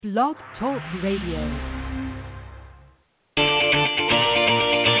Blog Talk Radio.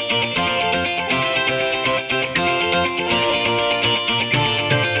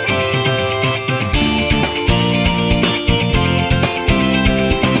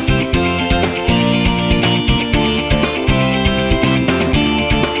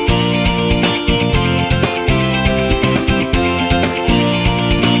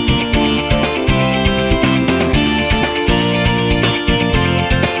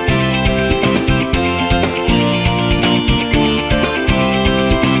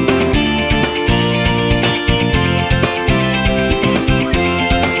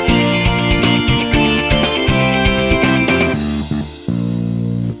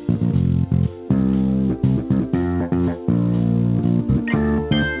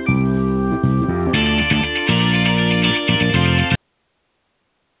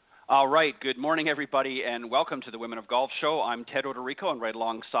 All right, good morning, everybody, and welcome to the Women of Golf Show. I'm Ted Odorico, and right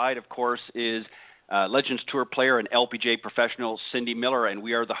alongside, of course, is Legends Tour player and LPGA professional Cindy Miller, and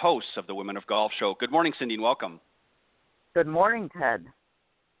we are the hosts of the Women of Golf Show. Good morning, Cindy, and welcome. Good morning, Ted.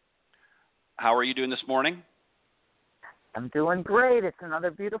 How are you doing this morning? I'm doing great. It's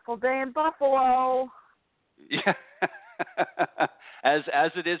another beautiful day in Buffalo. Yeah,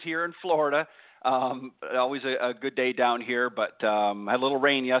 as it is here in Florida. Always a good day down here, but had a little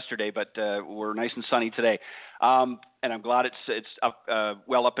rain yesterday, but we're nice and sunny today. And I'm glad it's up,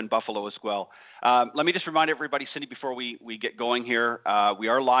 well up in Buffalo as well. Let me just remind everybody, Cindy, before we get going here, we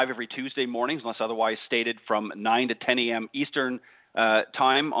are live every Tuesday mornings, unless otherwise stated, from 9 to 10 a.m. Eastern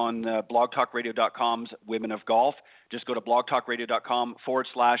time on blogtalkradio.com's Women of Golf. Just go to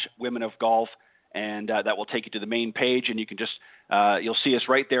blogtalkradio.com/Women of Golf. And that will take you to the main page, and you can just you'll see us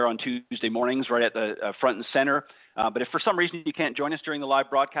right there on Tuesday mornings, right at the front and center. But if for some reason you can't join us during the live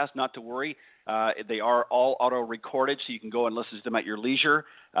broadcast, not to worry. They are all auto-recorded, so you can go and listen to them at your leisure.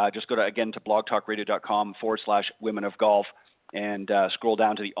 Just go to blogtalkradio.com/Women of Golf and scroll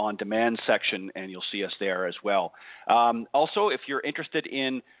down to the on-demand section, and you'll see us there as well. Also, if you're interested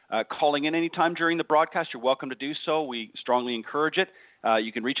in calling in anytime during the broadcast, you're welcome to do so. We strongly encourage it.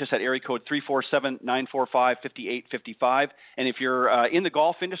 You can reach us at area code 347-945-5855. And if you're in the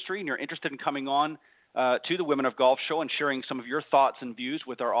golf industry and you're interested in coming on to the Women of Golf Show and sharing some of your thoughts and views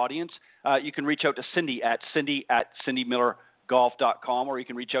with our audience, you can reach out to Cindy at cindymillergolf.com, or you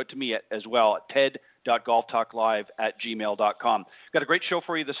can reach out to me as well at ted.golftalklive@gmail.com. Got a great show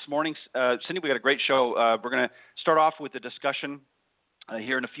for you this morning. Cindy, we got a great show. We're going to start off with a discussion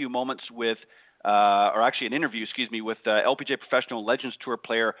here in a few moments with or actually an interview, with LPGA professional Legends Tour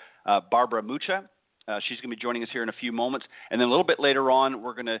player Barb Mucha. She's going to be joining us here in a few moments. And then a little bit later on,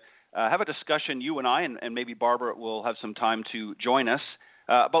 we're going to have a discussion, you and I, and maybe Barbara will have some time to join us,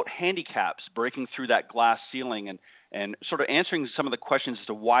 about handicaps, breaking through that glass ceiling and sort of answering some of the questions as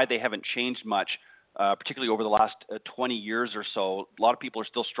to why they haven't changed much, particularly over the last 20 years or so. A lot of people are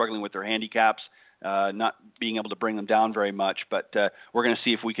still struggling with their handicaps, not being able to bring them down very much, but we're going to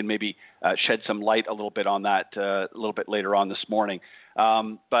see if we can maybe shed some light a little bit on that a little bit later on this morning.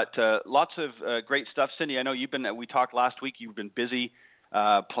 But lots of great stuff. Cindy, I know we talked last week, you've been busy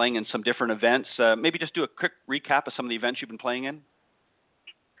playing in some different events. Maybe just do a quick recap of some of the events you've been playing in.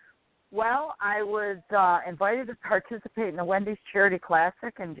 Well, I was invited to participate in the Wendy's Charity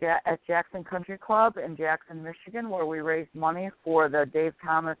Classic at Jackson Country Club in Jackson, Michigan, where we raised money for the Dave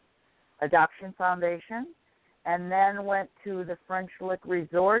Thomas Adoption Foundation, and then went to the French Lick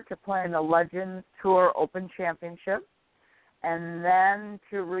Resort to play in the Legends Tour Open Championship, and then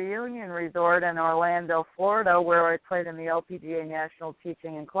to Reunion Resort in Orlando, Florida, where I played in the LPGA National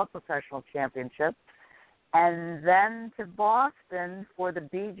Teaching and Club Professional Championship, and then to Boston for the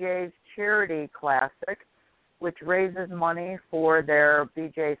BJ's Charity Classic, which raises money for their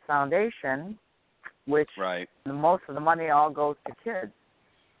BJ's Foundation, which most of the money all goes to kids.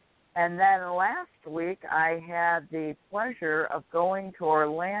 And then last week, I had the pleasure of going to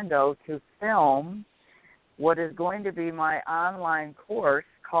Orlando to film what is going to be my online course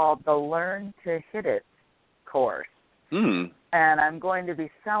called the Learn to Hit It course. And I'm going to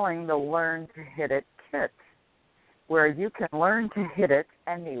be selling the Learn to Hit It kit, where you can learn to hit it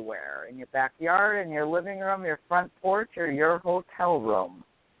anywhere, in your backyard, in your living room, your front porch, or your hotel room.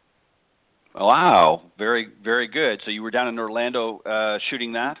 Wow, very, very good. So you were down in Orlando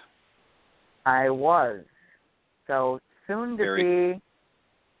shooting that? I was. So soon to be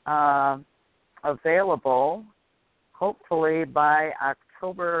available, hopefully by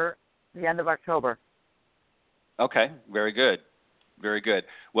the end of October. Okay, very good. Very good.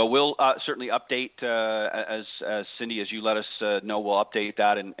 Well, we'll certainly update as Cindy, as you let us know, we'll update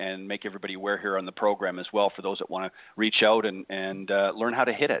that and make everybody aware here on the program as well for those that want to reach out and learn how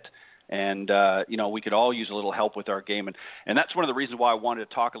to hit it. And, we could all use a little help with our game. And that's one of the reasons why I wanted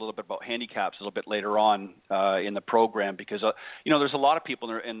to talk a little bit about handicaps a little bit later on in the program because, there's a lot of people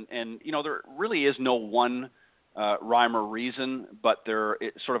there and there really is no one rhyme or reason, but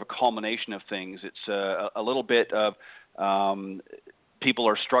it's sort of a culmination of things. It's a little bit of people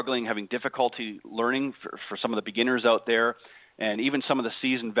are struggling, having difficulty learning for some of the beginners out there, and even some of the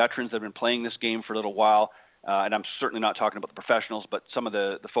seasoned veterans that have been playing this game for a little while. And I'm certainly not talking about the professionals, but some of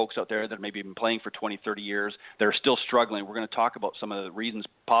the folks out there that maybe been playing for 20, 30 years, that are still struggling. We're going to talk about some of the reasons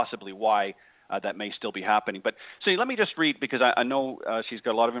possibly why that may still be happening. But so let me just read, because I know she's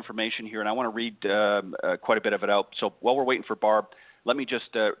got a lot of information here, and I want to read quite a bit of it out. So while we're waiting for Barb, let me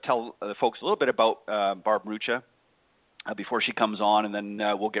just tell the folks a little bit about Barb Mucha before she comes on, and then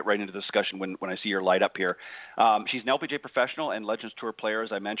we'll get right into the discussion when I see her light up here. She's an LPGA professional and Legends Tour player,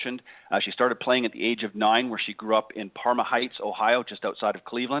 as I mentioned. She started playing at the age of 9, where she grew up in Parma Heights, Ohio, just outside of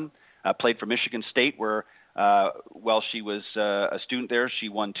Cleveland. Played for Michigan State, where while she was a student there, she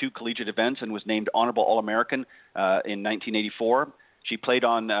won 2 collegiate events and was named Honorable All-American in 1984. She played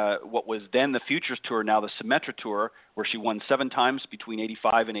on what was then the Futures Tour, now the Symetra Tour, where she won 7 times between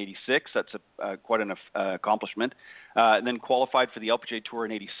 85 and 86. That's quite an accomplishment. And then qualified for the LPGA Tour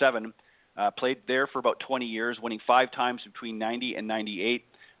in 87. Played there for about 20 years, winning 5 times between 90 and 98,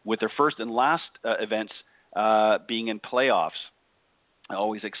 with her first and last events being in playoffs.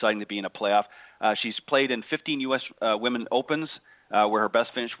 Always exciting to be in a playoff. She's played in 15 U.S. Women Opens, where her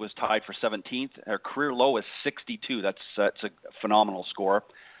best finish was tied for 17th. Her career low is 62. That's a phenomenal score.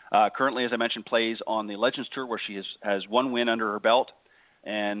 Currently, as I mentioned, plays on the Legends Tour, where she has 1 win under her belt,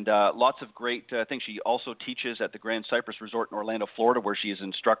 and lots of great things. She also teaches at the Grand Cypress Resort in Orlando, Florida, where she is an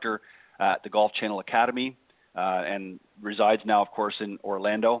instructor at the Golf Channel Academy and resides now, of course, in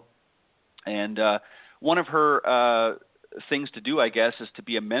Orlando. And one of her things to do, I guess, is to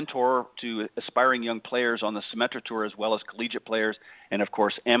be a mentor to aspiring young players on the Symetra Tour, as well as collegiate players and, of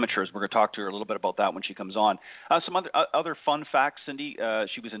course, amateurs. We're going to talk to her a little bit about that when she comes on. Some other fun facts, Cindy.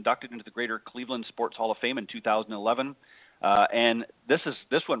 She was inducted into the Greater Cleveland Sports Hall of Fame in 2011. And this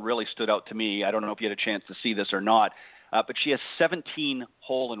one really stood out to me. I don't know if you had a chance to see this or not, but she has 17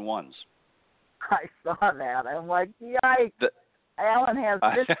 hole-in-ones. I saw that. I'm like, yikes. Alan has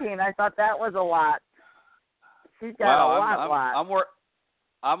 15. I thought that was a lot. She's got a lot.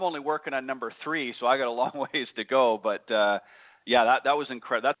 I'm only working on number 3, so I got a long ways to go. But that was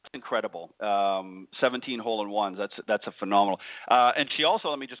incredible. That's incredible. 17 hole-in-ones. That's a phenomenal. And she also,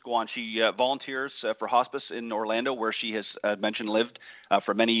 let me just go on. She volunteers for hospice in Orlando, where she has mentioned lived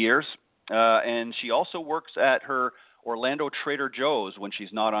for many years. And she also works at her Orlando Trader Joe's when she's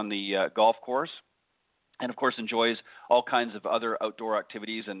not on the golf course. And of course, enjoys all kinds of other outdoor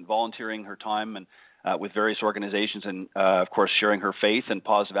activities and volunteering her time and with various organizations, and of course sharing her faith and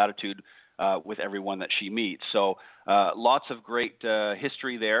positive attitude with everyone that she meets. So lots of great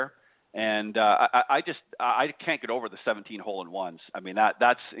history there, and I can't get over the 17 hole-in-ones. I mean,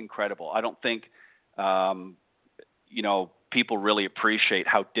 that's incredible. I don't think people really appreciate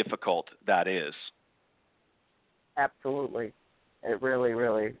how difficult that is. Absolutely, it really,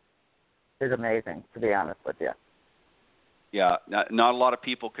 really is amazing, to be honest with you. Yeah, not a lot of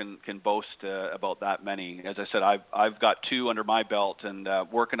people can boast about that many. As I said, I've got 2 under my belt and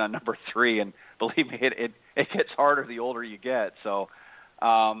working on number 3. And believe me, it gets harder the older you get. So,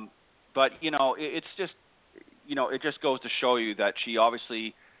 but it's just it just goes to show you that she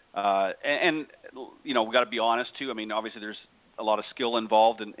obviously and we got to be honest too. I mean, obviously there's a lot of skill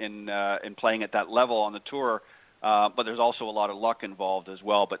involved in playing at that level on the tour, but there's also a lot of luck involved as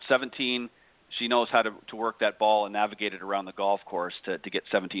well. But 17. She knows how to work that ball and navigate it around the golf course to get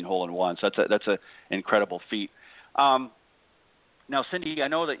 17 hole-in-ones. That's an incredible feat. Now, Cindy, I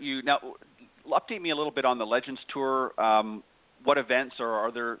know that update me a little bit on the Legends Tour. What events, or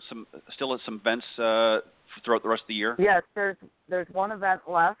are there still some events throughout the rest of the year? Yes, there's one event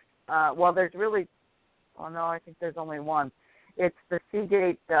left. There's really, I think there's only one. It's the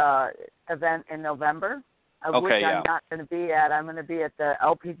Seagate event in November. Which I'm not going to be at. I'm going to be at the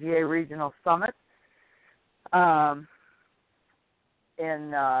LPGA Regional Summit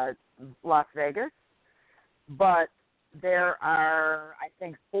in Las Vegas. But there are, I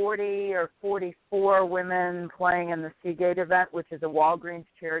think, 40 or 44 women playing in the Seagate event, which is a Walgreens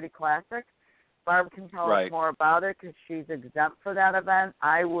charity classic. Barb can tell us more about it because she's exempt for that event.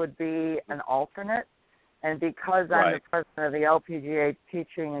 I would be an alternate. And because I'm the president of the LPGA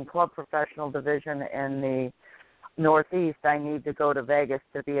Teaching and Club Professional Division in the Northeast, I need to go to Vegas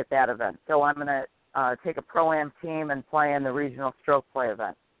to be at that event. So I'm going to take a Pro-Am team and play in the regional stroke play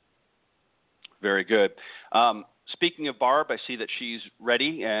event. Very good. Speaking of Barb, I see that she's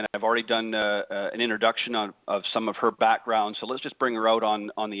ready, and I've already done an introduction of some of her background. So let's just bring her out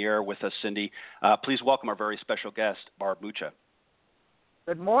on the air with us, Cindy. Please welcome our very special guest, Barb Mucha.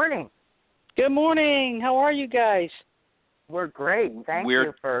 Good morning. Good morning. How are you guys? We're great. Thank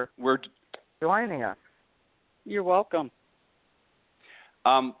you for joining us. You're welcome.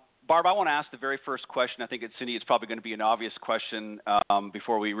 Barb, I want to ask the very first question. I think Cindy, it's probably going to be an obvious question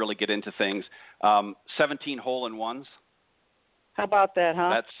before we really get into things. 17 hole-in-ones. How about that,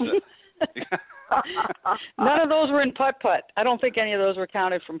 huh? That's None of those were in putt-putt. I don't think any of those were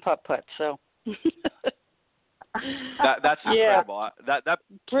counted from putt-putt. So that's incredible. That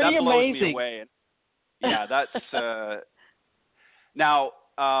pretty that blows amazing. Me away. Yeah, that's now.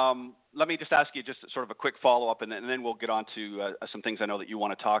 Let me just ask you just sort of a quick follow-up, and then we'll get on to some things I know that you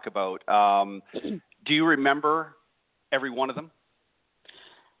want to talk about. Do you remember every one of them?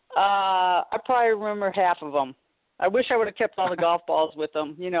 I probably remember half of them. I wish I would have kept all the golf balls with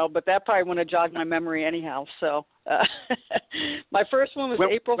them, but that probably wouldn't have jogged my memory anyhow. So my first one was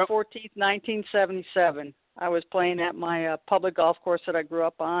April 14th, 1977. I was playing at my public golf course that I grew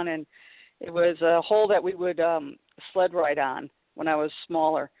up on, and it was a hole that we would sled ride on when I was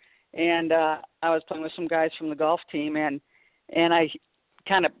smaller. And I was playing with some guys from the golf team, and I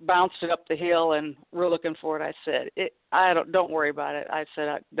kind of bounced it up the hill, and we're looking for it. I said, don't worry about it. I said,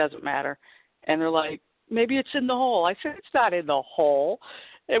 it doesn't matter. And they're like, maybe it's in the hole. I said, it's not in the hole.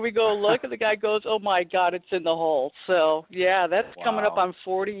 And we go look, and the guy goes, oh, my God, it's in the hole. So, yeah, that's coming up on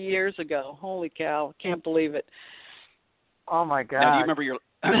 40 years ago. Holy cow. Can't believe it. Oh, my God. Now, do you remember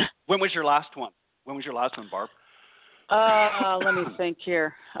when was your last one? When was your last one, Barb? Let me think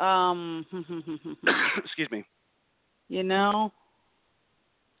here. Excuse me. Trying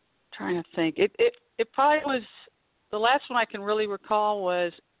to think. It probably was, the last one I can really recall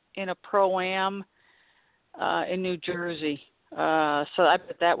was in a Pro-Am in New Jersey. So I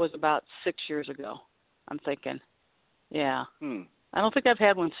bet that was about 6 years ago, I'm thinking. Yeah. I don't think I've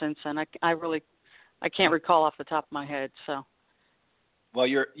had one since then. I can't recall off the top of my head. So. Well,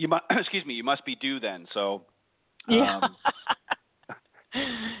 you must be due then. So. Yeah.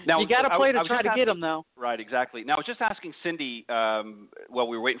 Now, you got to play to try to get them, though. Right, exactly. Now, I was just asking Cindy, while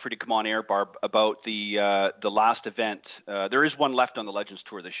we were waiting for you to come on air, Barb, about the last event. There is one left on the Legends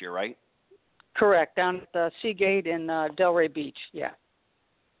Tour this year, right? Correct, down at the Seagate in Delray Beach, yeah.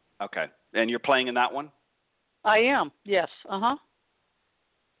 Okay. And you're playing in that one? I am, yes. Uh-huh.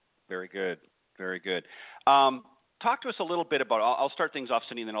 Very good. Very good. Talk to us a little bit about, I'll start things off,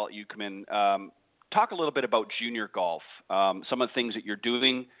 Cindy, and then I'll let you come in. Talk a little bit about junior golf, some of the things that you're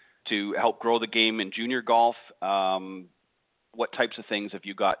doing to help grow the game in junior golf. What types of things have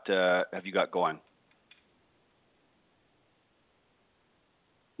you got going?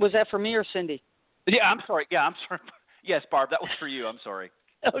 Was that for me or Cindy? Yeah, I'm sorry. Yes, Barb, that was for you. I'm sorry.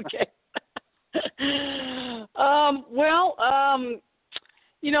 Okay.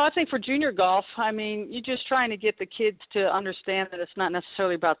 I think for junior golf, you're just trying to get the kids to understand that it's not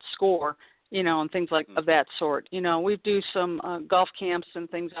necessarily about the score, and things like of that sort. We do some golf camps and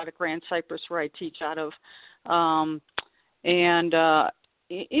things out at Grand Cypress where I teach out of.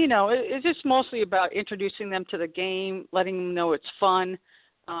 It's just mostly about introducing them to the game, letting them know it's fun,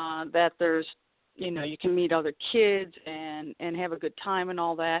 that there's, you can meet other kids and have a good time and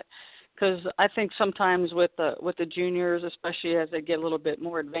all that. Because I think sometimes with the juniors, especially as they get a little bit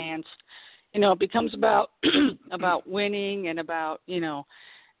more advanced, it becomes about about winning and about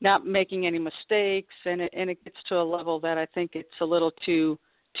not making any mistakes, and it gets to a level that I think it's a little too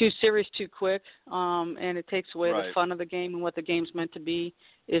serious too quick, and it takes away the fun of the game. And what the game's meant to be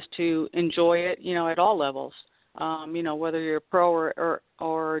is to enjoy it, at all levels. Whether you're a pro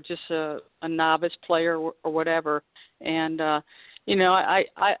or just a novice player or whatever, and I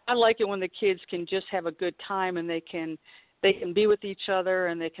like it when the kids can just have a good time and they can be with each other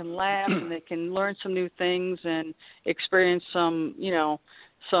and they can laugh and they can learn some new things and experience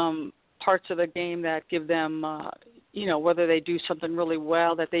some parts of the game that give them, whether they do something really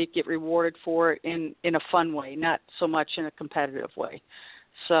well, that they get rewarded for it in a fun way, not so much in a competitive way.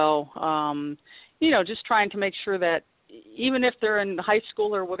 So, just trying to make sure that even if they're in high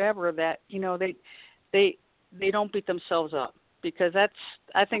school or whatever, that, they don't beat themselves up. Because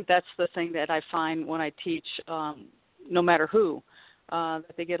I think that's the thing that I find when I teach, no matter who,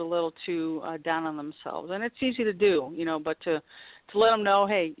 that they get a little too down on themselves, and it's easy to do, but to let them know,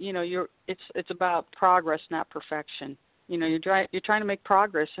 hey, it's about progress, not perfection, you're trying to make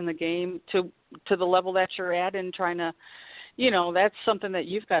progress in the game to the level that you're at, and trying to, that's something that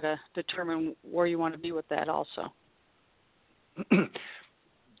you've got to determine where you want to be with that also.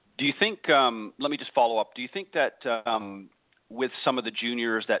 Do you think, let me just follow up, do you think that with some of the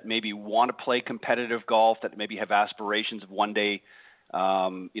juniors that maybe want to play competitive golf, that maybe have aspirations of one day,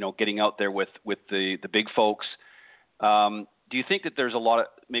 getting out there with the big folks, do you think that there's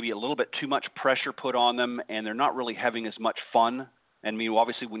maybe a little bit too much pressure put on them, and they're not really having as much fun? And I mean,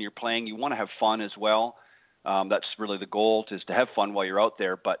 obviously, when you're playing, you want to have fun as well. That's really the goal, is to have fun while you're out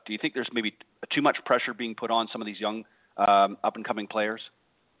there. But do you think there's maybe too much pressure being put on some of these young up-and-coming players?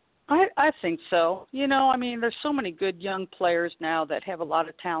 I think so. There's so many good young players now that have a lot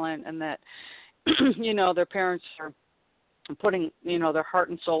of talent, and that, their parents are putting, their heart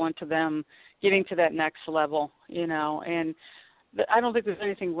and soul into them getting to that next level, and I don't think there's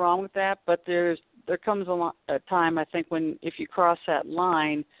anything wrong with that, but there comes a time, I think, when if you cross that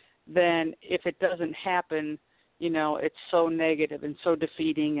line, then if it doesn't happen, it's so negative and so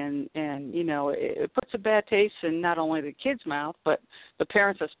defeating, and it puts a bad taste in not only the kid's mouth, but the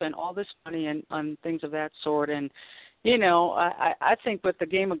parents that spend all this money on things of that sort. And, I think with the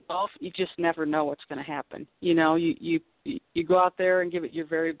game of golf, you just never know what's going to happen. You go out there and give it your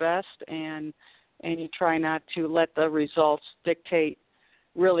very best, and you try not to let the results dictate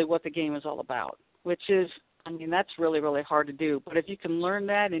really what the game is all about, which is, that's really, really hard to do. But if you can learn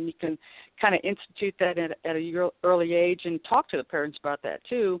that, and you can kind of institute that at a early age, and talk to the parents about that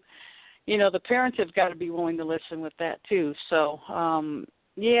too, the parents have got to be willing to listen with that too. So, I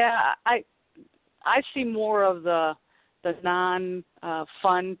see more of the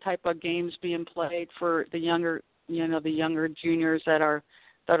non-fun type of games being played for the younger juniors that are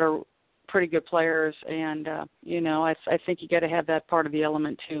pretty good players, and I think you got to have that part of the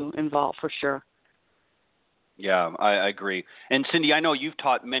element too involved for sure. Yeah, I agree. And Cindy, I know you've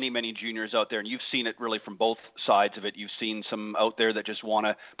taught many, many juniors out there, and you've seen it really from both sides of it. You've seen some out there that just want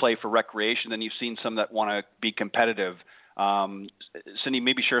to play for recreation, then you've seen some that want to be competitive. Cindy,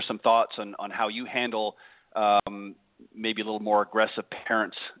 maybe share some thoughts on how you handle maybe a little more aggressive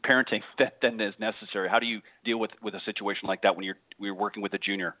parenting than is necessary. How do you deal with a situation like that when you're working with a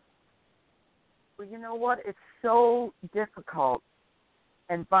junior? Well, you know what? It's so difficult.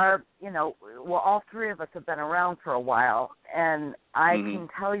 And Barb, all three of us have been around for a while, and I can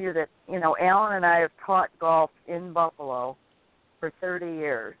tell you that, Alan and I have taught golf in Buffalo for 30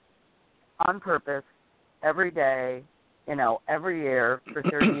 years on purpose, every day, every year for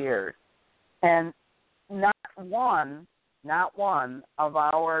 30 years. And not one of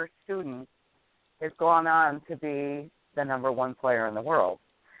our students has gone on to be the number one player in the world.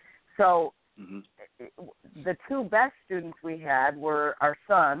 So the two best students we had were our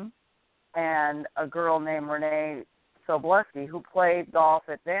son and a girl named Renee Sobleski, who played golf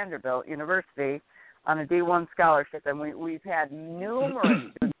at Vanderbilt University on a D1 scholarship. And we've had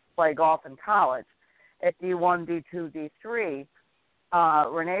numerous students play golf in college at D1, D2, D3.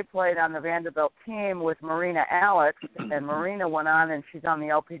 Renee played on the Vanderbilt team with Marina Alex, and Marina went on, and she's on the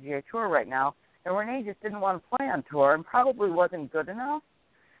LPGA Tour right now. And Renee just didn't want to play on tour and probably wasn't good enough.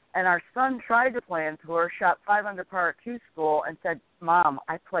 And our son tried to play on tour, shot 5 under par at Q School, and said, "Mom,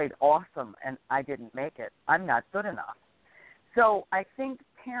 I played awesome, and I didn't make it. I'm not good enough." So I think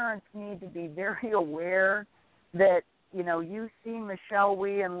parents need to be very aware that, you see Michelle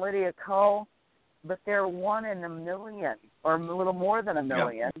Wee and Lydia Ko, but they're 1 in a million, or a little more than a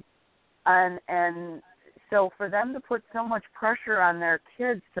million. Yep. And so for them to put so much pressure on their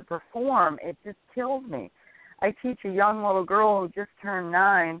kids to perform, it just kills me. I teach a young little girl who just turned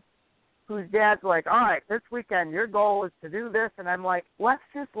 9, whose dad's like, "All right, this weekend your goal is to do this." And I'm like, let's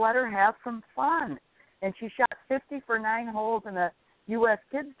just let her have some fun. And she shot 50 for 9 holes in a U.S.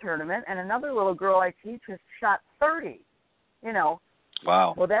 Kids tournament, and another little girl I teach has shot 30.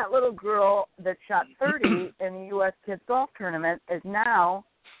 Wow. Well, that little girl that shot 30 in the U.S. Kids golf tournament is now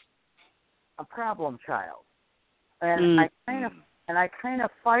a problem child. And I kind of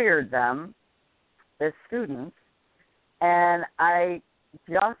fired them as students, and I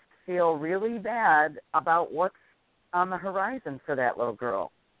just feel really bad about what's on the horizon for that little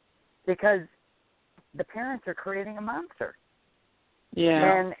girl, because the parents are creating a monster.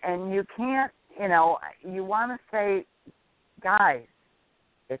 Yeah. And you can't, you want to say, guys,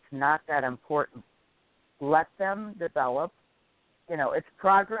 it's not that important. Let them develop. It's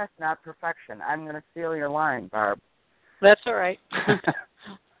progress, not perfection. I'm going to steal your line, Barb. That's all right.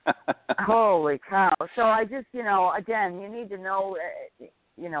 Holy cow. So I just, again, you need to know,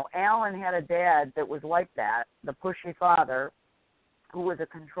 Alan had a dad that was like that, the pushy father, who was a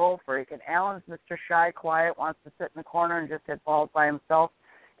control freak, and Alan's Mr. Shy, quiet, wants to sit in the corner and just hit balls by himself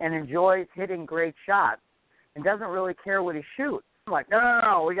and enjoys hitting great shots and doesn't really care what he shoots. I'm like,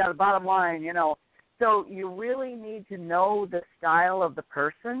 no, we got a bottom line, you know. So you really need to know the style of the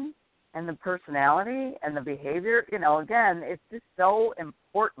person and the personality and the behavior. You know, again, it's just so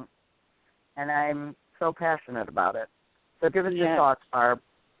important, and I'm so passionate about it. So give us your thoughts, Barb.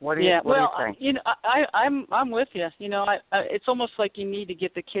 What do you think? You know, I'm with you. You know, it's almost like you need to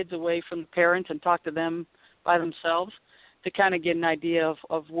get the kids away from the parents and talk to them by themselves to kind of get an idea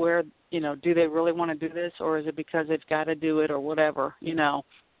of where, you know, do they really want to do this, or is it because they've got to do it or whatever, you know.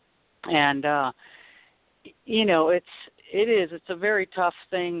 And you know, it's a very tough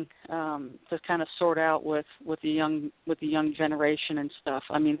thing to kind of sort out with the young generation and stuff.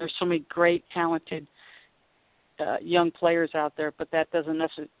 I mean, there's so many great, talented young players out there, but that doesn't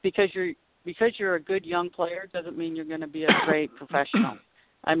necessarily, because you're a good young player doesn't mean you're going to be a great professional.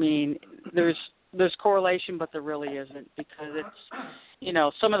 I mean, there's correlation, but there really isn't, because it's, you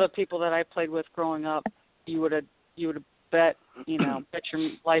know, some of the people that I played with growing up, you would have bet your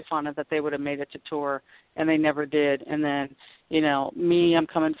life on it that they would have made it to tour, and they never did. And then, you know, I'm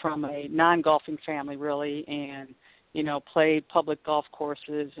coming from a non-golfing family really, and you know, played public golf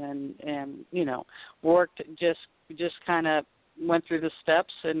courses and you know, worked, just kind of went through the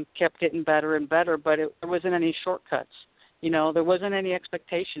steps and kept getting better and better, but there wasn't any shortcuts. You know, there wasn't any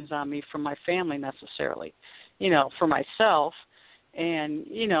expectations on me from my family necessarily, you know, for myself. And,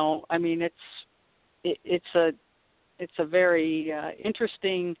 you know, I mean, it's a very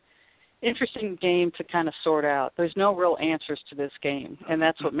interesting game to kind of sort out. There's no real answers to this game, and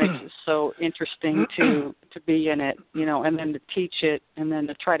that's what makes it so interesting to be in it, you know, and then to teach it, and then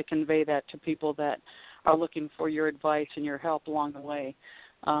to try to convey that to people that are looking for your advice and your help along the way.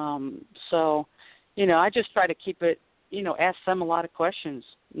 So, you know, I just try to keep it, you know, ask them a lot of questions,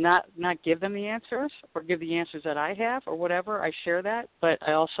 not give them the answers or give the answers that I have or whatever. I share that, but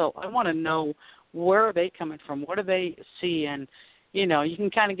I want to know, where are they coming from? What do they see? And, you know, you can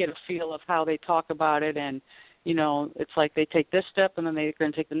kind of get a feel of how they talk about it, and, you know, it's like they take this step, and then they're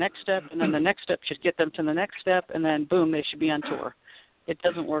going to take the next step, and then the next step should get them to the next step, and then, boom, they should be on tour. It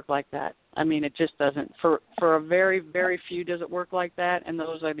doesn't work like that. I mean, it just doesn't. For a very, very few does it work like that, and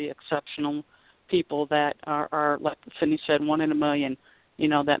those are the exceptional people that are like Cindy said, 1 in a million, you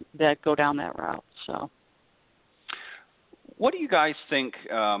know, that go down that route. So, what do you guys think,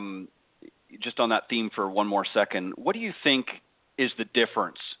 just on that theme for one more second, what do you think is the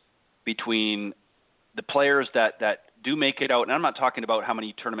difference between the players that do make it out, and I'm not talking about how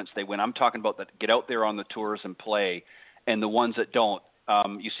many tournaments they win, I'm talking about that get out there on the tours and play, and the ones that don't?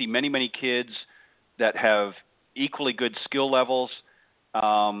 You see many kids that have equally good skill levels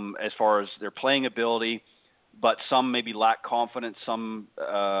as far as their playing ability, but some maybe lack confidence, some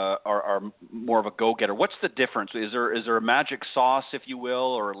are more of a go-getter. What's the difference? Is there a magic sauce, if you will,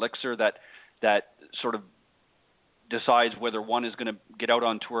 or elixir that sort of decides whether one is going to get out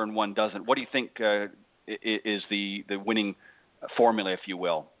on tour and one doesn't? What do you think is the winning formula, if you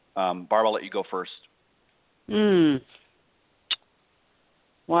will? Barb, I'll let you go first.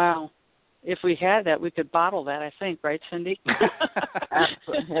 Wow. If we had that, we could bottle that, I think, right, Cindy?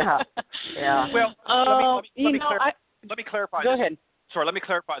 Absolutely. Yeah. Well, let me clarify. Go ahead. Sorry, let me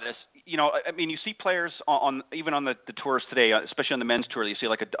clarify this. You know, I mean, you see players even on the tours today, especially on the men's tour. You see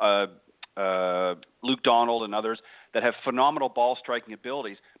like Luke Donald and others that have phenomenal ball striking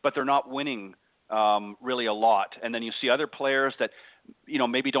abilities, but they're not winning really a lot. And then you see other players that, you know,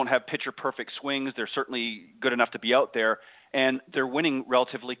 maybe don't have picture perfect swings. They're certainly good enough to be out there, and they're winning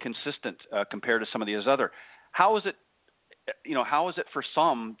relatively consistent compared to some of these other. How is it for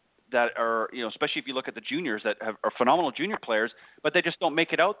some that are, you know, especially if you look at the juniors that are phenomenal junior players, but they just don't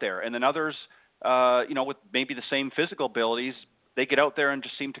make it out there, and then others, you know, with maybe the same physical abilities, they get out there and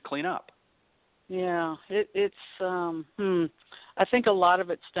just seem to clean up? Yeah, it's I think a lot of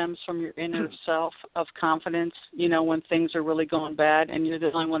it stems from your inner self of confidence, you know, when things are really going bad and you're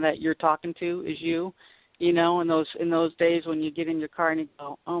the only one that you're talking to is you, you know, in those days when you get in your car and you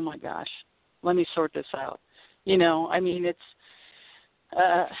go, oh my gosh, let me sort this out. You know, I mean, it's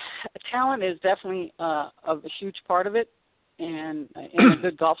talent is definitely a huge part of it, and a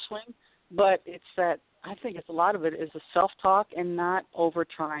good golf swing, but it's that, I think it's a lot of it is the self-talk and not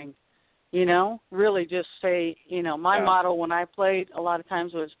over-trying. You know, really just say, you know, my motto when I played a lot of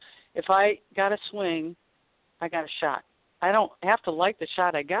times was, if I got a swing, I got a shot. I don't have to like the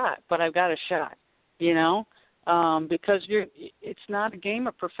shot I got, but I've got a shot, you know, because it's not a game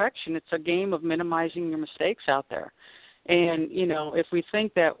of perfection. It's a game of minimizing your mistakes out there. And, you know, if we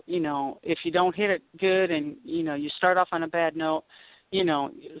think that, you know, if you don't hit it good and, you know, you start off on a bad note, you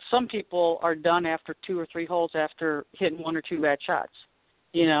know, some people are done after 2 or 3 holes after hitting 1 or 2 bad shots,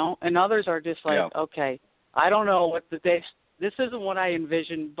 you know, and others are just like, okay, I don't know what this isn't what I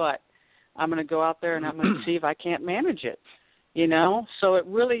envisioned, but I'm going to go out there and I'm going to see if I can't manage it, you know. So it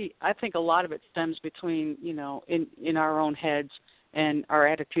really, I think a lot of it stems between, you know, in our own heads and our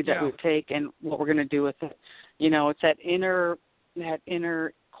attitude that we take and what we're going to do with it. You know, it's that inner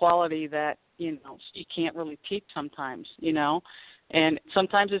quality that, you know, you can't really teach sometimes, you know. And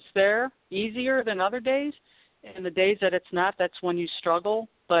sometimes it's there easier than other days. And the days that it's not, that's when you struggle.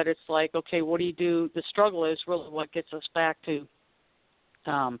 But it's like, okay, what do you do? The struggle is really what gets us back to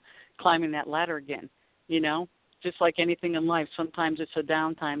climbing that ladder again, you know. Just like anything in life, sometimes it's the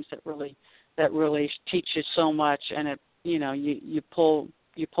down times that really teach you so much, and it, you know, you pull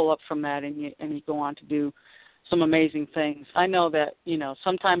up from that, and you go on to do some amazing things. I know that, you know,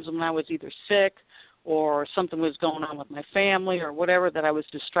 sometimes when I was either sick or something was going on with my family or whatever, that I was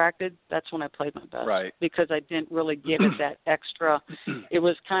distracted, that's when I played my best. Right. Because I didn't really give it that extra. It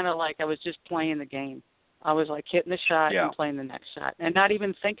was kind of like I was just playing the game. I was like hitting the shot and playing the next shot and not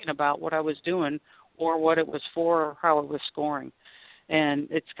even thinking about what I was doing or what it was for or how it was scoring. And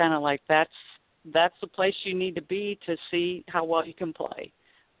it's kind of like that's the place you need to be to see how well you can play.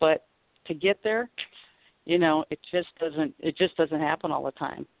 But to get there, you know, it just doesn't happen all the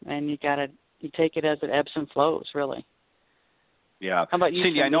time. And you take it as it ebbs and flows, really. Yeah. How about you,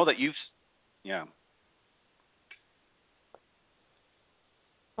 Cindy? I know that you've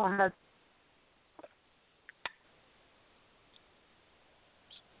Go ahead.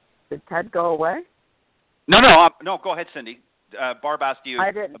 Did Ted go away? No. Go ahead, Cindy. Barb asked you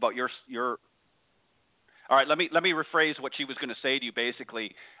about your. All right, let me rephrase what she was going to say to you.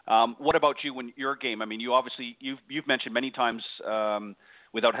 Basically, what about you when your game? I mean, you've mentioned many times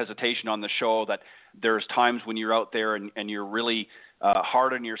without hesitation on the show that there's times when you're out there and you're really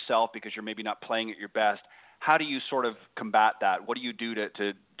hard on yourself because you're maybe not playing at your best. How do you sort of combat that? What do you do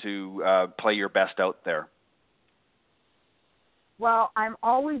to play your best out there? Well, I'm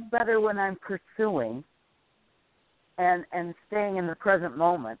always better when I'm pursuing and staying in the present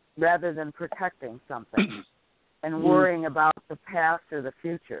moment rather than protecting something and worrying about the past or the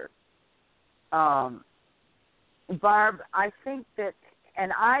future. Barb, I think that,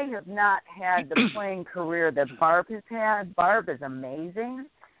 and I have not had the playing career that Barb has had. Barb is amazing.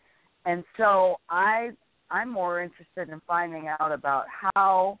 And so I'm more interested in finding out about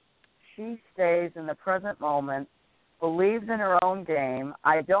how she stays in the present moment, believes in her own game.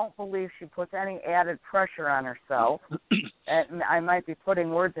 I don't believe she puts any added pressure on herself. And I might be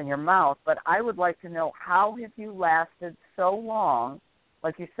putting words in your mouth, but I would like to know, how have you lasted so long?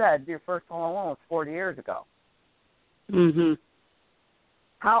 Like you said, your first hole-in-one was 40 years ago. Mm-hmm.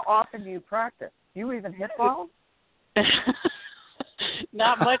 How often do you practice? Do you even hit balls?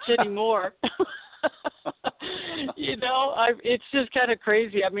 Not much anymore. You know, it's just kind of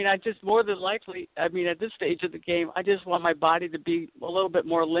crazy. I mean, more than likely, at this stage of the game, I just want my body to be a little bit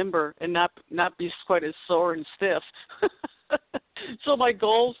more limber and not be quite as sore and stiff. So my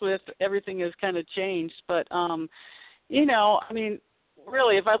goals with everything has kind of changed. But, you know, I mean,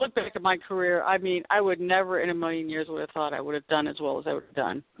 really, if I look back at my career, I mean, I would never in a million years would have thought I would have done as well as I would have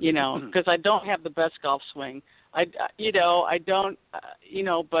done, you know, because I don't have the best golf swing. I don't,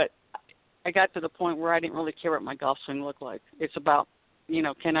 but I got to the point where I didn't really care what my golf swing looked like. It's about, you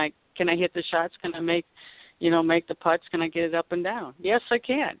know, can I hit the shots? Can I make the putts? Can I get it up and down? Yes, I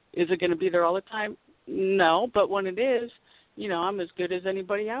can. Is it going to be there all the time? No, but when it is, you know, I'm as good as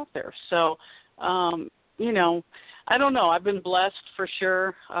anybody out there. So, you know, I don't know. I've been blessed for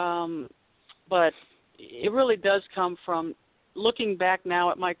sure, but it really does come from looking back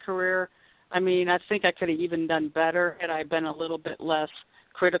now at my career. I mean, I think I could have even done better had I been a little bit less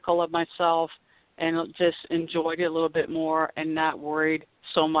critical of myself and just enjoyed it a little bit more and not worried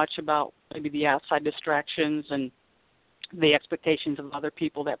so much about maybe the outside distractions and the expectations of other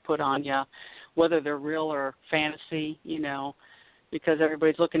people that put on you, whether they're real or fantasy, you know, because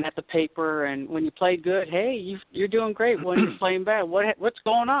everybody's looking at the paper, and when you play good, hey, you're doing great. When you're playing bad, what's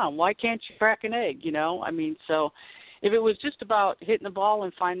going on? Why can't you crack an egg, you know? I mean, so if it was just about hitting the ball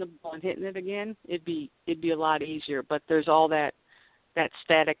and finding the ball and hitting it again, it'd be a lot easier, but there's all that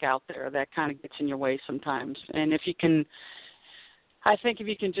static out there that kind of gets in your way sometimes. And if you can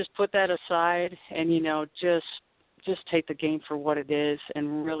just put that aside and, you know, just take the game for what it is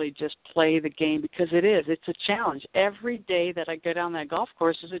and really just play the game, because it's a challenge. Every day that I go down that golf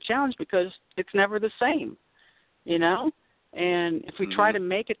course is a challenge because it's never the same, you know? And if we try to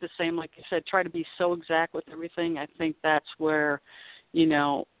make it the same, like you said, try to be so exact with everything, I think that's where, you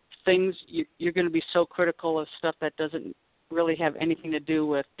know, you're going to be so critical of stuff that doesn't really have anything to do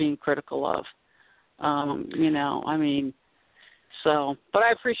with being critical of. You know, I mean, so, but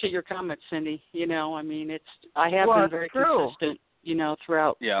I appreciate your comments, Cindy. You know, I mean, I have been very consistent, you know,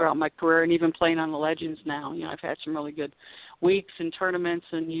 throughout my career, and even playing on the Legends now. You know, I've had some really good weeks and tournaments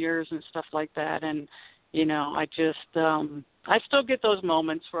and years and stuff like that. And, you know, I just, I still get those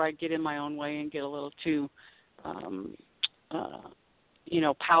moments where I get in my own way and get a little too, you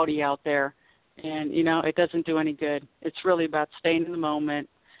know, pouty out there. And, you know, it doesn't do any good. It's really about staying in the moment,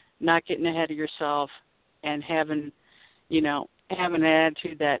 not getting ahead of yourself, and having an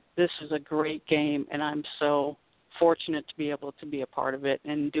attitude that this is a great game, and I'm so fortunate to be able to be a part of it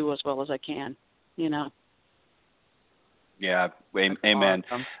and do as well as I can, you know. Yeah, amen.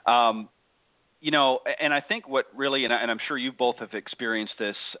 Awesome. You know, and I think what really, and I'm sure you both have experienced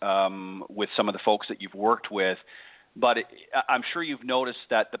this with some of the folks that you've worked with, but I'm sure you've noticed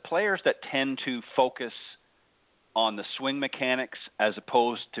that the players that tend to focus on the swing mechanics as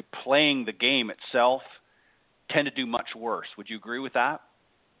opposed to playing the game itself tend to do much worse. Would you agree with that?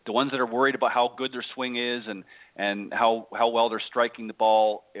 The ones that are worried about how good their swing is and how well they're striking the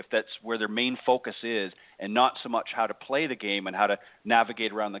ball, if that's where their main focus is, and not so much how to play the game and how to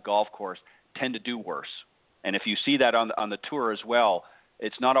navigate around the golf course, tend to do worse. And if you see that on the tour as well,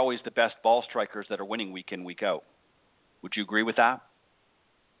 it's not always the best ball strikers that are winning week in, week out. Would you agree with that?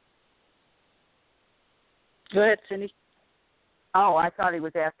 Go ahead, Cindy. Oh, I thought he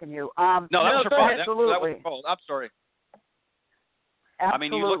was asking you. No, that was her fault. Absolutely. That was her fault. I'm sorry. Absolutely. I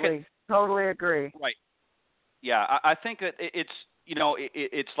mean, you look at, totally agree. Right. Yeah, I think that it's, you know,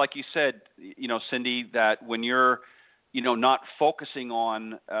 it's like you said, you know, Cindy, that when you're, you know, not focusing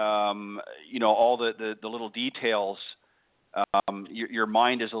on, you know, all the little details, your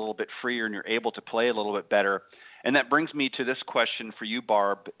mind is a little bit freer and you're able to play a little bit better. And that brings me to this question for you,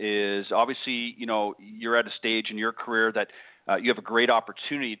 Barb, is obviously, you know, you're at a stage in your career that you have a great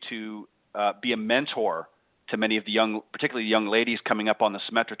opportunity to be a mentor to many of the young, particularly young ladies coming up on the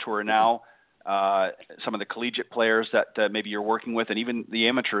Symetra Tour now, some of the collegiate players that maybe you're working with, and even the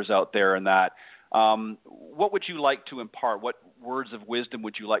amateurs out there and that. What would you like to impart? What words of wisdom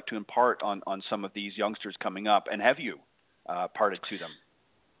would you like to impart on some of these youngsters coming up, and have you imparted to them?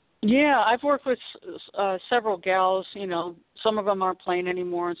 Yeah, I've worked with several gals. You know, some of them aren't playing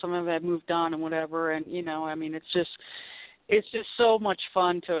anymore, and some of them have moved on and whatever. And you know, I mean, it's just so much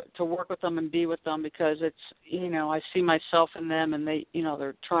fun to work with them and be with them, because it's, you know, I see myself in them, and they, you know,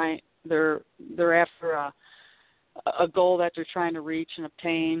 they're after a goal that they're trying to reach and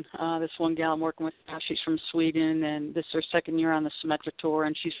obtain. This one gal I'm working with now, she's from Sweden, and this is her second year on the Symetra Tour,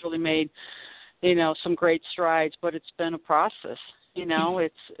 and she's really made, you know, some great strides, but it's been a process. You know,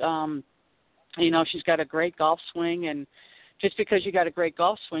 it's, you know, she's got a great golf swing, and just because you got a great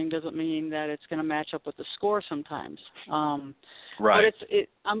golf swing doesn't mean that it's going to match up with the score sometimes. Right. But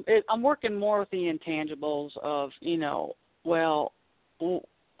I'm working more with the intangibles of, you know, well, what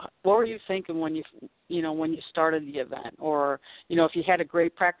were you thinking when you started the event? Or, you know, if you had a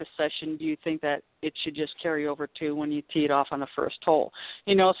great practice session, do you think that it should just carry over to when you tee it off on the first hole?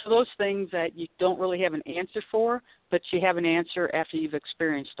 You know, so those things that you don't really have an answer for, but you have an answer after you've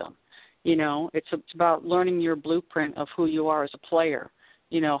experienced them. You know, it's about learning your blueprint of who you are as a player.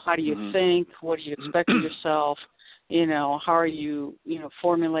 You know, how do you think? What do you expect of yourself? You know, how are you, you know,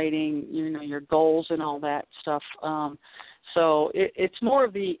 formulating, you know, your goals and all that stuff. So it's more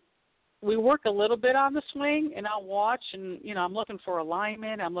of we work a little bit on the swing, and I'll watch, and, you know, I'm looking for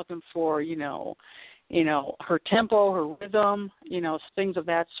alignment. I'm looking for, you know, her tempo, her rhythm, you know, things of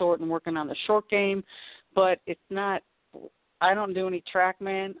that sort, and working on the short game. But it's not, I don't do any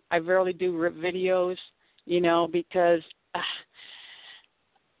TrackMan. I rarely do rip videos, you know, because,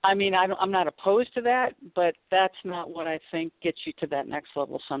 I mean, I'm not opposed to that, but that's not what I think gets you to that next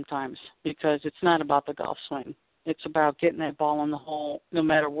level sometimes, because it's not about the golf swing. It's about getting that ball in the hole, no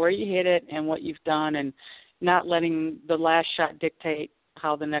matter where you hit it and what you've done, and not letting the last shot dictate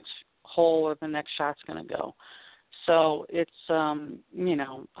how the next hole or the next shot's going to go. So it's, you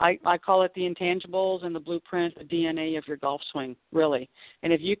know, I call it the intangibles and the blueprint, the DNA of your golf swing, really.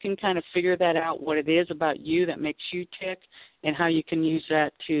 And if you can kind of figure that out, what it is about you that makes you tick, and how you can use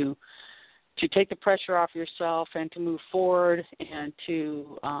that to take the pressure off yourself and to move forward and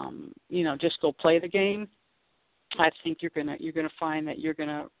to, you know, just go play the game, I think you're gonna find that you're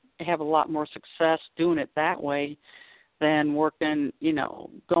gonna have a lot more success doing it that way than working, you know,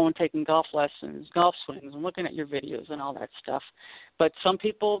 taking golf lessons, golf swings, and looking at your videos and all that stuff. But some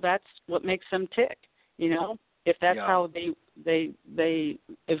people, that's what makes them tick. You know, if that's how they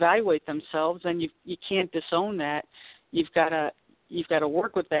evaluate themselves, then you can't disown that. You've got to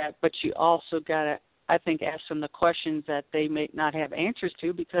work with that, but you also got to I think, ask them the questions that they may not have answers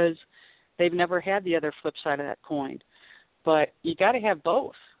to because they've never had the other flip side of that coin. But you got to have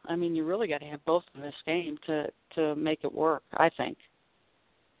both. I mean, you really got to have both in this game to make it work, I think.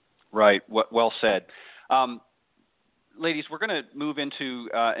 Right. Well said. Ladies, we're going to move into,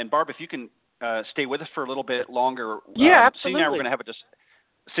 and Barb, if you can stay with us for a little bit longer. Yeah, absolutely.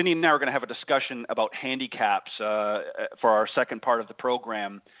 Cindy and I are going to have a discussion about handicaps for our second part of the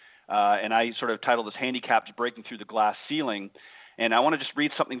program, and I sort of titled this "Handicaps Breaking Through the Glass Ceiling." And I want to just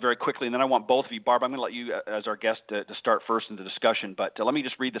read something very quickly, and then I want both of you, Barb, I'm going to let you as our guest to start first in the discussion, but let me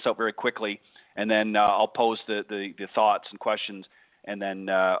just read this out very quickly, and then I'll pose the thoughts and questions, and then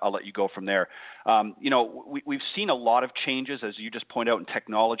I'll let you go from there. We've seen a lot of changes, as you just pointed out, in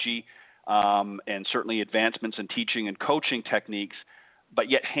technology, and certainly advancements in teaching and coaching techniques, but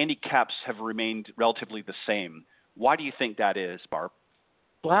yet handicaps have remained relatively the same. Why do you think that is, Barb?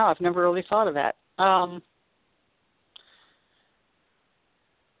 Wow, I've never really thought of that.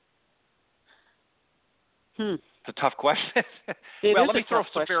 It's a tough question. Well, let me throw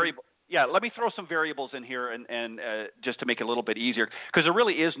some variables. Yeah, let me throw some variables in here, and just to make it a little bit easier, because there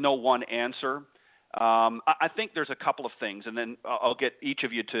really is no one answer. I think there's a couple of things, and then I'll get each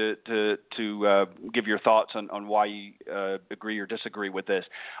of you to give your thoughts on why you agree or disagree with this.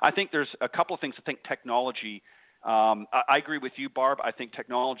 I think there's a couple of things. I think technology. I agree with you, Barb. I think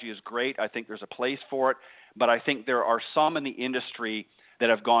technology is great. I think there's a place for it, but I think there are some in the industry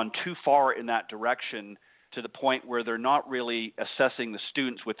that have gone too far in that direction, to the point where they're not really assessing the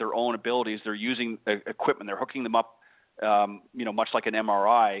students with their own abilities. They're using equipment. They're hooking them up, much like an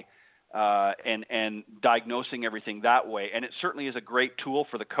MRI, and diagnosing everything that way. And it certainly is a great tool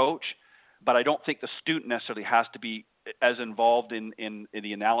for the coach, but I don't think the student necessarily has to be as involved in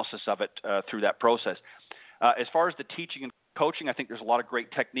the analysis of it through that process. As far as the teaching and coaching, I think there's a lot of great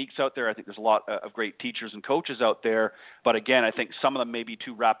techniques out there. I think there's a lot of great teachers and coaches out there. But again, I think some of them may be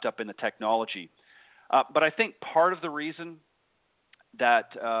too wrapped up in the technology. But I think part of the reason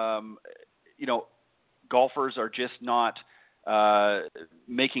that, golfers are just not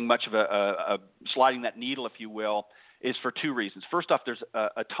making much of a sliding that needle, if you will, is for two reasons. First off, there's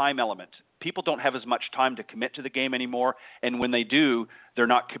a time element. People don't have as much time to commit to the game anymore, and when they do, they're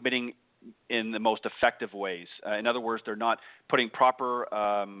not committing in the most effective ways. In other words, they're not putting proper,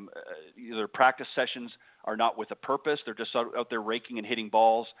 their practice sessions are not with a purpose. They're just out there raking and hitting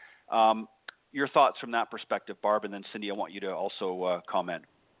balls. Your thoughts from that perspective, Barb, and then Cindy, I want you to also comment.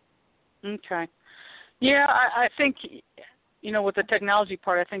 Okay. Yeah, I think, with the technology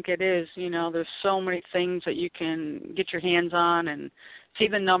part, I think it is, there's so many things that you can get your hands on and see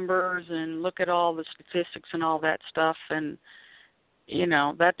the numbers and look at all the statistics and all that stuff. And,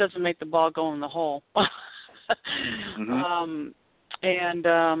 that doesn't make the ball go in the hole. Mm-hmm.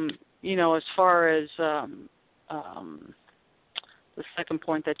 As far as the second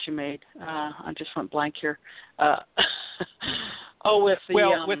point that you made, I just went blank here.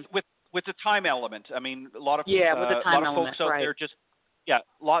 With the time element. I mean, a lot of with the time element, folks out there just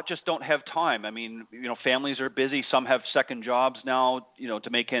don't have time. I mean, families are busy. Some have second jobs now, to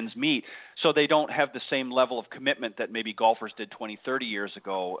make ends meet. So they don't have the same level of commitment that maybe golfers did 20, 30 years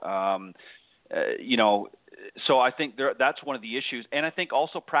ago. So I think that's one of the issues. And I think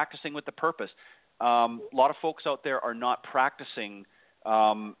also practicing with the purpose. A lot of folks out there are not practicing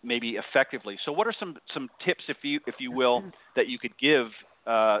maybe effectively. So what are some tips, if you will, that you could give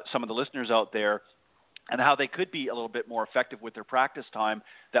some of the listeners out there, and how they could be a little bit more effective with their practice time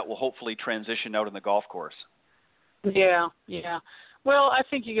that will hopefully transition out in the golf course? Yeah. Well, I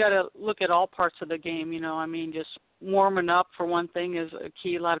think you got to look at all parts of the game. Just warming up for one thing is a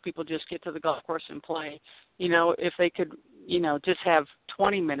key. A lot of people just get to the golf course and play. If they could, just have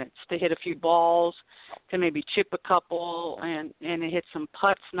 20 minutes to hit a few balls, to maybe chip a couple and hit some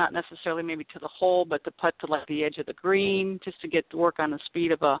putts, not necessarily maybe to the hole, but the putt to like the edge of the green, just to get to work on the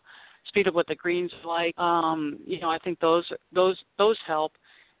speed of what the greens are like. I think those help.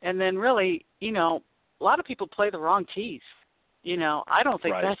 And then really, a lot of people play the wrong tees. I don't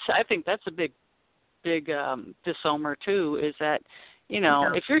think right. I think that's a big misnomer too, is that,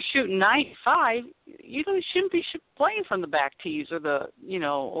 if you're shooting 95, you shouldn't be playing from the back tees or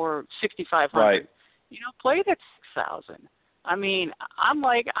or 6,500. Right. Play that 6,000. I'm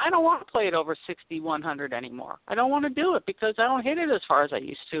like, I don't want to play it over 6,100 anymore. I don't want to do it because I don't hit it as far as I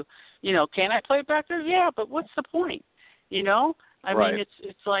used to. Can I play it back there? Yeah, but what's the point? Right.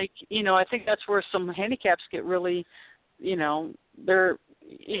 It's like, I think that's where some handicaps get really, they're,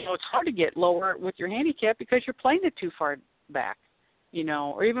 it's hard to get lower with your handicap because you're playing it too far back,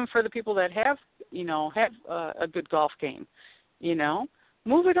 or even for the people that have a good golf game,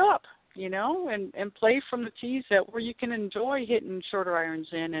 move it up, and play from the tees that where you can enjoy hitting shorter irons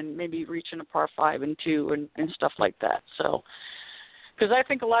in and maybe reaching a par 5 and 2 and stuff like that. So, because I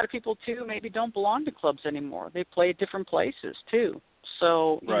think a lot of people too maybe don't belong to clubs anymore. They play at different places too.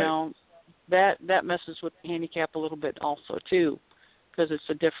 So that messes with the handicap a little bit also too, because it's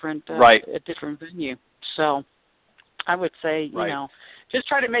a different venue. So I would say just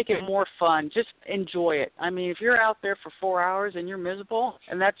try to make it more fun. Just enjoy it. I mean, if you're out there for 4 hours and you're miserable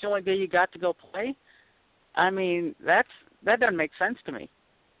and that's the only day you got to go play, I mean, that doesn't make sense to me.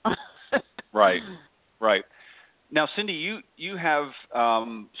 Right. Now, Cindy, you have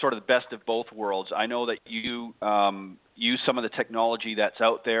sort of the best of both worlds. I know that you use some of the technology that's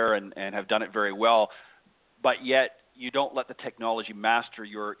out there and have done it very well, but yet you don't let the technology master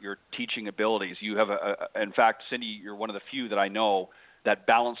your teaching abilities. You have in fact, Cindy, you're one of the few that I know that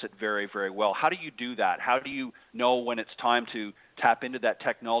balance it very, very well. How do you do that? How do you know when it's time to tap into that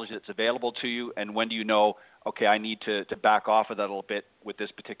technology that's available to you, and when do you know, okay, I need to back off of that a little bit with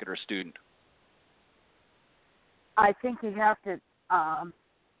this particular student? I think you have to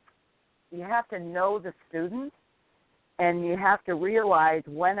know the student, and you have to realize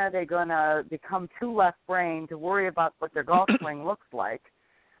when are they going to become too left-brained to worry about what their golf swing looks like.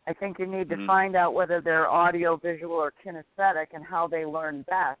 I think you need to find out whether they're audio, visual, or kinesthetic and how they learn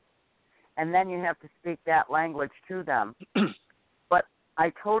best, and then you have to speak that language to them. But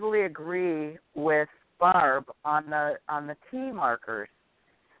I totally agree with Barb on the tee markers.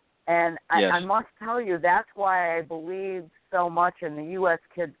 And I must tell you, that's why I believe so much in the U.S.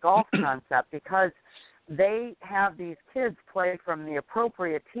 Kids Golf concept, because they have these kids play from the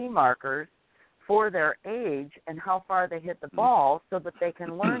appropriate tee markers for their age and how far they hit the ball so that they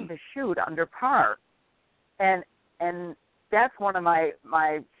can learn to shoot under par. And that's one of my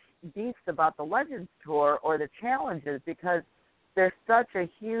beefs about the Legends Tour or the challenges, because there's such a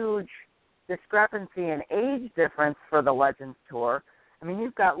huge discrepancy in age difference for the Legends Tour. I mean,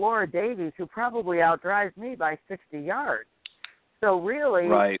 you've got Laura Davies, who probably outdrives me by 60 yards. So really,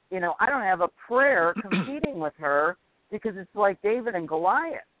 I don't have a prayer competing with her, because it's like David and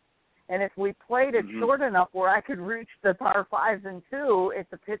Goliath. And if we played it short enough where I could reach the par 5s and 2,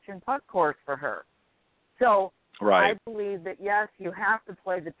 it's a pitch and putt course for her. So I believe that, yes, you have to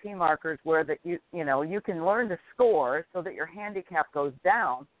play the tee markers where that you can learn to score so that your handicap goes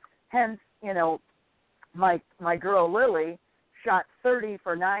down. Hence, my girl Lily shot 30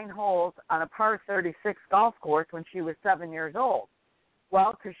 for 9 holes on a par 36 golf course when she was 7 years old.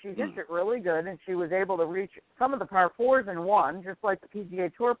 Well, because she hit it really good, and she was able to reach some of the par 4s in 1, just like the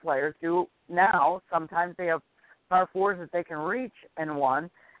PGA Tour players do now. Sometimes they have par 4s that they can reach in 1,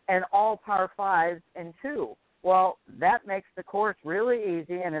 and all par 5s in 2. Well, that makes the course really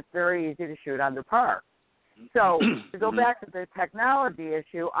easy, and it's very easy to shoot under par. So to go back to the technology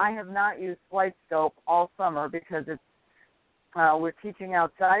issue, I have not used Flight Scope all summer because it's we're teaching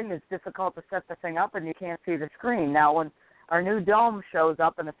outside, and it's difficult to set the thing up, and you can't see the screen. Now, when our new dome shows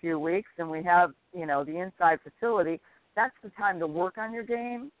up in a few weeks and we have, the inside facility, that's the time to work on your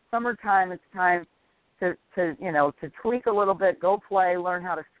game. Summertime, it's time to tweak a little bit, go play, learn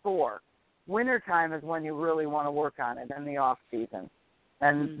how to score. Wintertime is when you really want to work on it in the off season.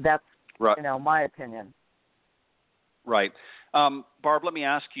 And that's, my opinion. Right. Barb, let me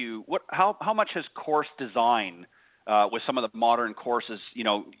ask you, how much has course design with some of the modern courses?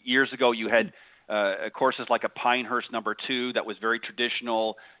 Years ago you had courses like a Pinehurst number 2 that was very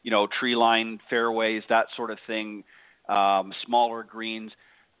traditional, tree-lined fairways, that sort of thing, smaller greens.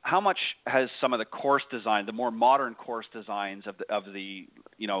 How much has some of the course design, the more modern course designs of the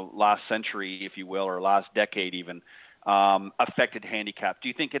last century, if you will, or last decade even, affected handicap? Do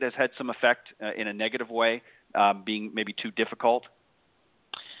you think it has had some effect in a negative way, being maybe too difficult?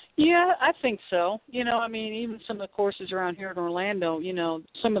 Yeah, I think so. Even some of the courses around here in Orlando,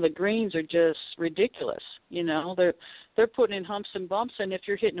 some of the greens are just ridiculous. They're putting in humps and bumps, and if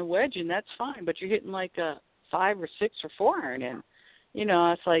you're hitting a wedge, and that's fine, but you're hitting like a 5 or 6 or 4 iron in.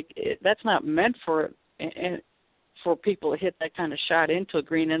 It's like that's not meant for people to hit that kind of shot into a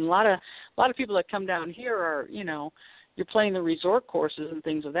green. And a lot of people that come down here are, you're playing the resort courses and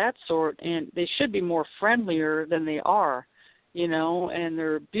things of that sort, and they should be more friendlier than they are. And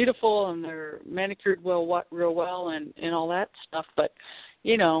they're beautiful and they're manicured real well and all that stuff. But,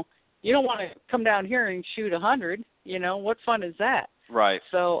 you don't want to come down here and shoot 100. What fun is that? Right.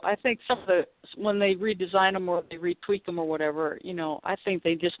 So I think when they redesign them or they retweak them or whatever, I think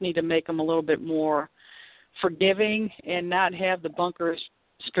they just need to make them a little bit more forgiving and not have the bunkers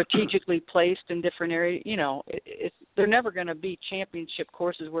strategically placed in different areas. They're never going to be championship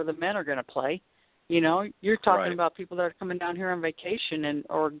courses where the men are going to play. You're talking Right. about people that are coming down here on vacation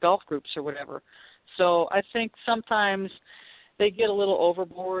or golf groups or whatever. So I think sometimes they get a little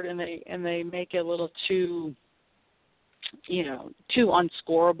overboard and they make it a little too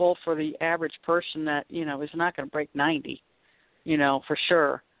unscorable for the average person that, is not going to break 90, for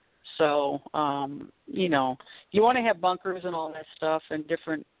sure. So, you want to have bunkers and all that stuff and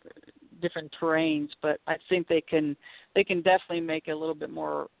different terrains, but I think they can definitely make it a little bit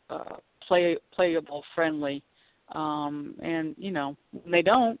more playable friendly. And when they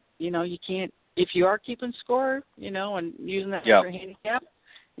don't, you can't, if you are keeping score, and using that extra handicap,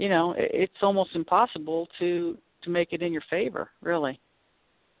 it's almost impossible to make it in your favor, really.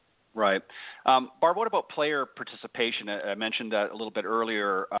 Right. Barb, what about player participation? I mentioned that a little bit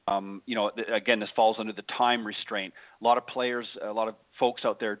earlier. Again, this falls under the time restraint. A lot of players, a lot of folks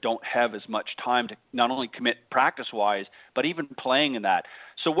out there don't have as much time to not only commit practice-wise, but even playing in that.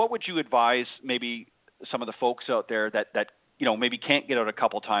 So what would you advise maybe some of the folks out there that maybe can't get out a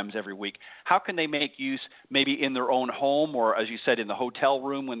couple times every week? How can they make use maybe in their own home or, as you said, in the hotel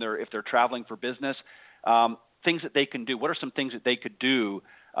room if they're traveling for business? Things that they can do. What are some things that they could do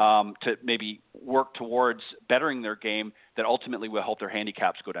to maybe work towards bettering their game that ultimately will help their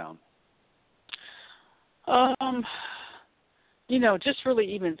handicaps go down? Just really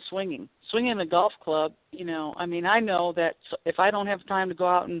even swinging the golf club. I know that if I don't have time to go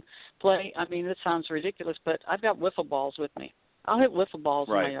out and play, this sounds ridiculous, but I've got wiffle balls with me. I'll hit wiffle balls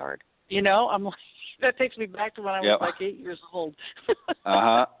in my yard. I'm like, that takes me back to when I was like 8 years old.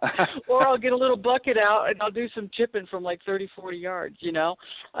 Uh-huh. Or I'll get a little bucket out and I'll do some chipping from like 30, 40 yards,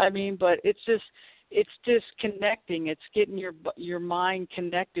 but it's just connecting. It's getting your mind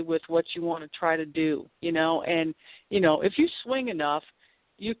connected with what you want to try to do, and, if you swing enough,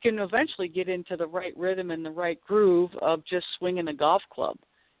 you can eventually get into the right rhythm and the right groove of just swinging a golf club.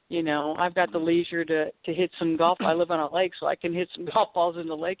 I've got the leisure to hit some golf. I live on a lake, so I can hit some golf balls in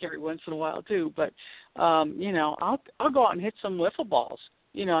the lake every once in a while too. But, I'll go out and hit some wiffle balls,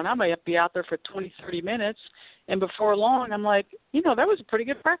 and I might be out there for 20, 30 minutes. And before long, I'm like, that was a pretty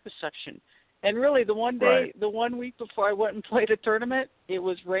good practice section. And really, the one day, the 1 week before I went and played a tournament, it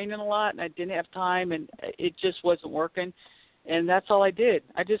was raining a lot, and I didn't have time, and it just wasn't working. And that's all I did.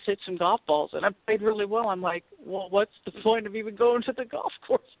 I just hit some golf balls, and I played really well. I'm like, well, what's the point of even going to the golf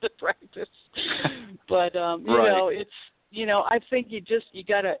course to practice? But it's I think you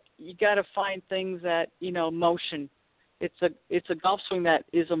gotta find things that motion. It's a golf swing that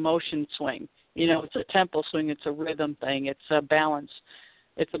is a motion swing. It's a tempo swing. It's a rhythm thing. It's a balance.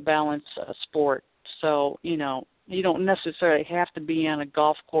 It's a balance sport. So you don't necessarily have to be on a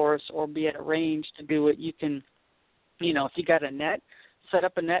golf course or be at a range to do it. You can. If you got a net, set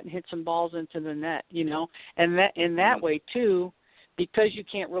up a net and hit some balls into the net, and that in that way too, because you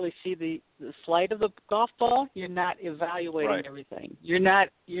can't really see the flight of the golf ball, you're not evaluating everything. You're not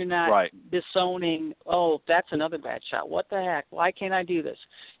disowning, oh, that's another bad shot. What the heck? Why can't I do this?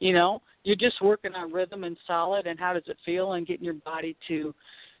 You're just working on rhythm and solid and how does it feel and getting your body to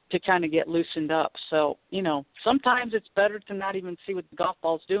kind of get loosened up. So, sometimes it's better to not even see what the golf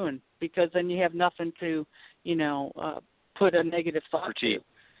ball's doing because then you have nothing to put a negative thought to.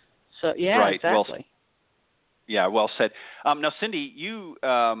 So, exactly. Well said. Now, Cindy,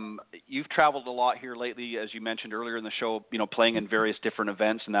 you've traveled a lot here lately, as you mentioned earlier in the show, playing in various different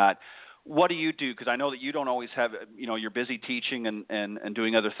events and that. What do you do? Because I know that you don't always have, you're busy teaching and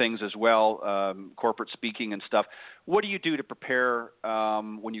doing other things as well, corporate speaking and stuff. What do you do to prepare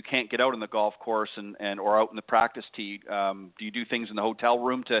when you can't get out on the golf course or out in the practice tee? Do you do things in the hotel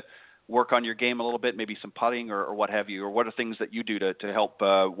room to work on your game a little bit, maybe some putting or what have you? Or what are things that you do to help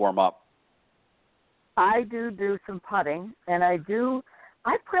warm up? I do some putting, and I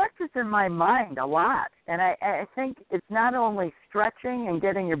practice in my mind a lot, and I think it's not only stretching and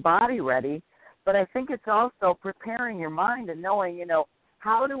getting your body ready, but I think it's also preparing your mind and knowing,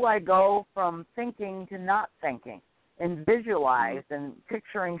 how do I go from thinking to not thinking and visualize and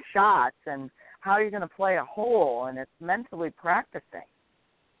picturing shots and how you're going to play a hole, and it's mentally practicing.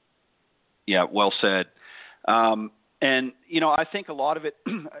 Yeah, well said. And, I think a lot of it,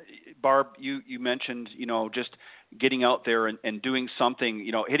 Barb, you mentioned, just getting out there and doing something,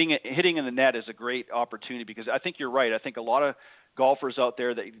 hitting in the net is a great opportunity because I think you're right. I think a lot of golfers out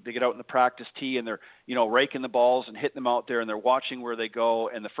there, they get out in the practice tee and they're, raking the balls and hitting them out there and they're watching where they go.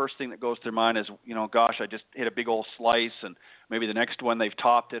 And the first thing that goes to their mind is, gosh, I just hit a big old slice and maybe the next one they've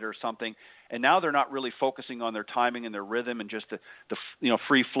topped it or something. And now they're not really focusing on their timing and their rhythm and just the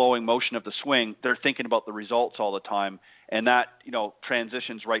free-flowing motion of the swing. They're thinking about the results all the time. And that,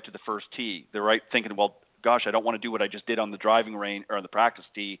 transitions right to the first tee. They're thinking, well, gosh, I don't want to do what I just did on the driving range or on the practice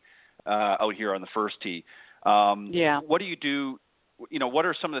tee. out here on the first tee. Yeah. What do you do? What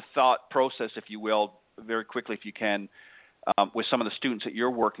are some of the thought process, if you will, very quickly, if you can, with some of the students that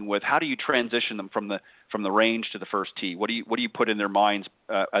you're working with? How do you transition them from the range to the first tee? What do you put in their minds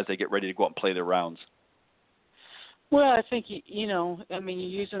as they get ready to go out and play their rounds? Well, I think you're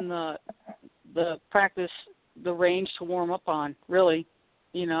using the practice, the range to warm up on. Really,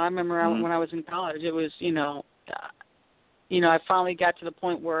 I remember when I was in college, it was I finally got to the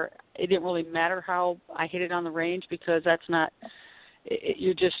point where it didn't really matter how I hit it on the range, because that's not.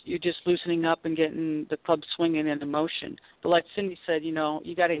 You're just loosening up and getting the club swinging into motion. But like Cindy said, you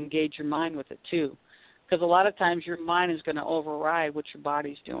got to engage your mind with it too, because a lot of times your mind is going to override what your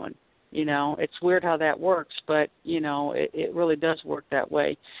body's doing. It's weird how that works, but it really does work that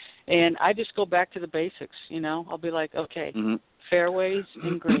way. And I just go back to the basics. I'll be like, okay, fairways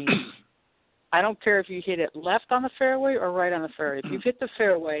and greens. I don't care if you hit it left on the fairway or right on the fairway. If you've hit the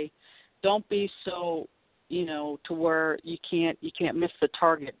fairway, don't be so to where you can't miss the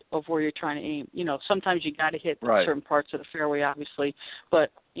target of where you're trying to aim. Sometimes you got to hit certain parts of the fairway, obviously,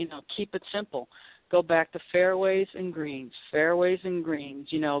 but keep it simple. Go back to fairways and greens. Fairways and greens.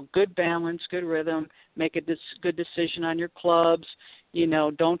 Good balance, good rhythm. Make a good decision on your clubs.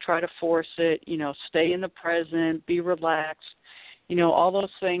 Don't try to force it. Stay in the present. Be relaxed. All those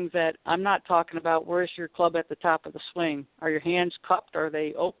things that I'm not talking about. Where's your club at the top of the swing? Are your hands cupped? Are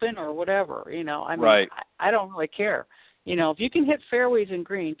they open or whatever? I don't really care. If you can hit fairways and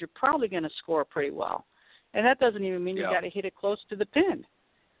greens, you're probably going to score pretty well. And that doesn't even mean you got to hit it close to the pin.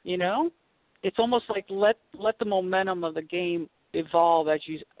 It's almost like let the momentum of the game evolve as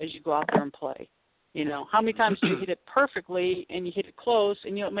you go out there and play. How many times do you hit it perfectly and you hit it close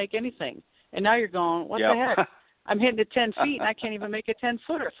and you don't make anything? And now you're going, what the heck? I'm hitting it 10 feet and I can't even make a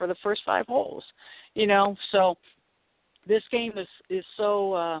 10-footer for the first 5 holes. So this game is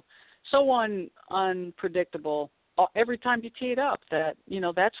so unpredictable every time you tee it up that,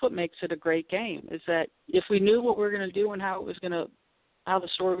 that's what makes it a great game, is that if we knew what we were going to do and how the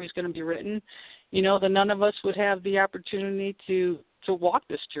story was going to be written, then none of us would have the opportunity to walk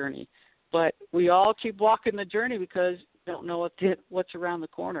this journey. But we all keep walking the journey because we don't know what's around the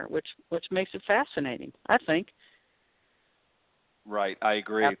corner, which makes it fascinating, I think. Right, I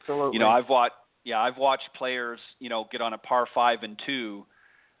agree. Absolutely. I've watched players, get on a par 5 and 2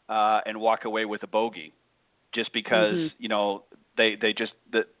 and walk away with a bogey, just because they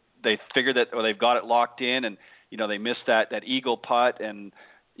figure that, or they've got it locked in, and they missed that eagle putt, and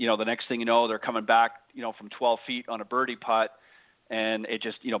the next thing you know, they're coming back from 12 feet on a birdie putt, and it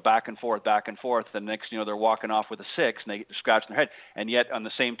just back and forth. The next they're walking off with a 6, and they scratch their head. And yet on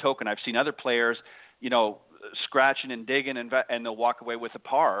the same token, I've seen other players scratching and digging, and they'll walk away with a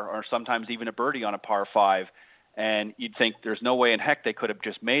par, or sometimes even a birdie on a par 5. And you'd think there's no way in heck they could have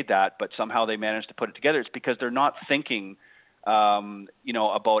just made that, but somehow they managed to put it together. It's because they're not thinking,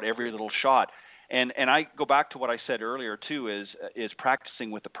 about every little shot. And I go back to what I said earlier too, is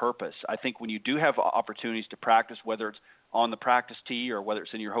practicing with a purpose. I think when you do have opportunities to practice, whether it's on the practice tee or whether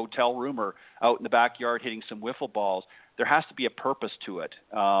it's in your hotel room or out in the backyard hitting some wiffle balls, there has to be a purpose to it.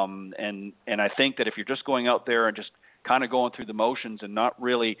 And I think that if you're just going out there and just kind of going through the motions and not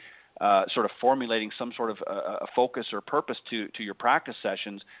really sort of formulating some sort of a focus or purpose to your practice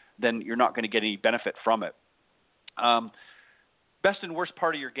sessions, then you're not going to get any benefit from it. Best and worst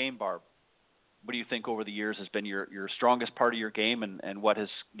part of your game, Barb. What do you think over the years has been your strongest part of your game, and what has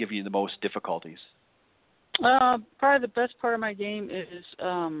given you the most difficulties? Probably the best part of my game is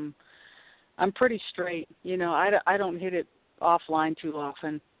I'm pretty straight. I don't hit it offline too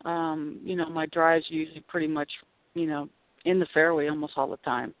often. My drive's usually pretty much, in the fairway almost all the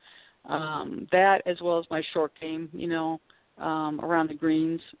time. That, as well as my short game, around the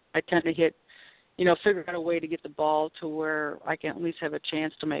greens, I tend to hit, figure out a way to get the ball to where I can at least have a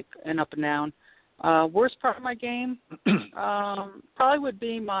chance to make an up and down. Worst part of my game probably would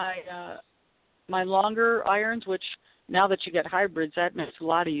be my longer irons, which now that you get hybrids, that makes it a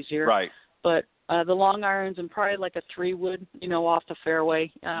lot easier. Right. But the long irons and probably like a 3-wood, off the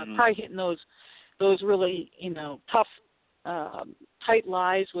fairway, probably hitting those really, tough, tight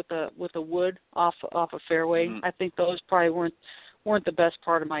lies with a wood off a fairway. Mm-hmm. I think those probably weren't the best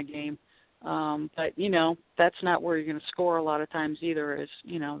part of my game. But that's not where you're going to score a lot of times either.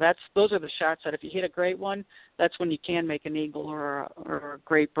 Those are the shots that if you hit a great one, that's when you can make an eagle or a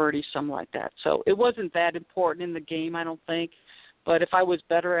great birdie, something like that. So it wasn't that important in the game, I don't think. But if I was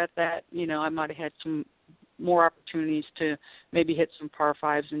better at that, I might have had some more opportunities to maybe hit some par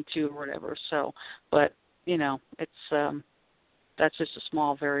 5s and 2 or whatever. So, but it's that's just a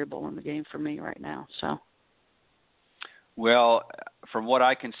small variable in the game for me right now. So. Well, from what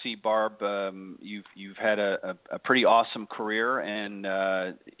I can see, Barb, you've had a pretty awesome career and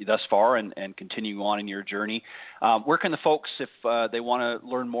thus far, and continue on in your journey. Where can the folks, if they want to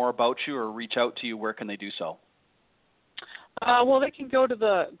learn more about you or reach out to you, where can they do so? Well, they can go to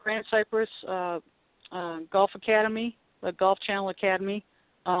the Grand Cypress Golf Academy, the Golf Channel Academy.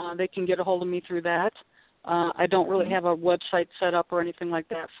 They can get a hold of me through that. I don't really have a website set up or anything like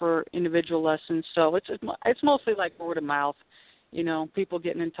that for individual lessons, so it's mostly like word of mouth. You know, people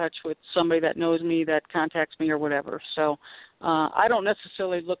getting in touch with somebody that knows me, that contacts me or whatever. So I don't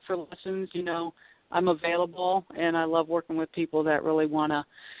necessarily look for lessons. You know, I'm available, and I love working with people that really want to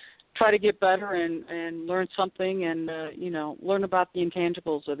try to get better and learn something and, you know, learn about the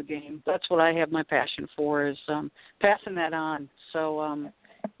intangibles of the game. That's what I have my passion for, is passing that on. So,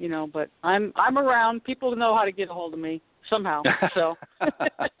 you know, but I'm around. People know how to get a hold of me somehow. So.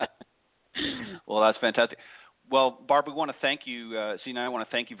 Well, that's fantastic. Well, Barb, we want to thank you. Cindy and I want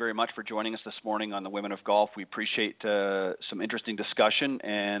to thank you very much for joining us this morning on the Women of Golf. We appreciate some interesting discussion,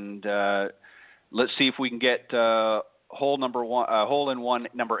 and let's see if we can get hole in one,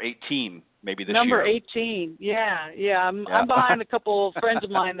 number 18, maybe this year. Number 18, yeah. I'm behind a couple of friends of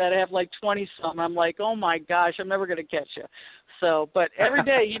mine that have like 20-some. I'm like, oh my gosh, I'm never going to catch you. So, but every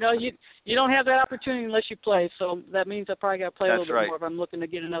day, you know, you don't have that opportunity unless you play. So that means I probably got to play a little bit more if I'm looking to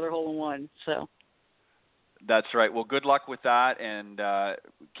get another hole in one. So. That's right. Well, good luck with that, and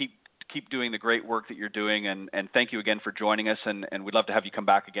keep doing the great work that you're doing. And thank you again for joining us. And we'd love to have you come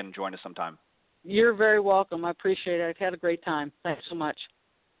back again and join us sometime. You're very welcome. I appreciate it. I've had a great time. Thanks so much.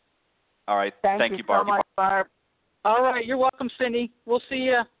 All right. Thank you Barb. so much, Barb. All right. You're welcome, Cindy. We'll see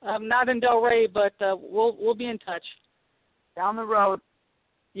you. Not in Delray, but we'll be in touch. Down the road.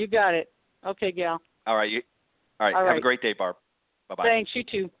 You got it. Okay, gal. All right. All right. Have a great day, Barb. Bye-bye. Thanks. You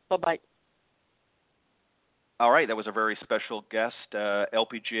too. Bye-bye. All right, that was a very special guest,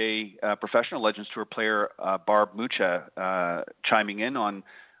 LPGA professional Legends Tour player Barb Mucha, chiming in on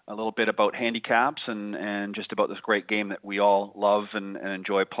a little bit about handicaps and just about this great game that we all love and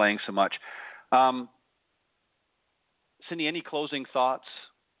enjoy playing so much. Cindy, any closing thoughts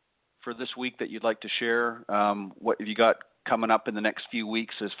for this week that you'd like to share? What have you got coming up in the next few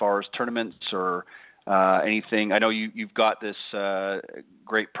weeks as far as tournaments or anything? I know you've got this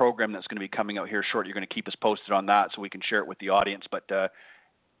great program that's going to be coming out here short. You're going to keep us posted on that so we can share it with the audience. But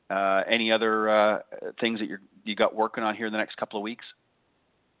any other things that you got working on here in the next couple of weeks?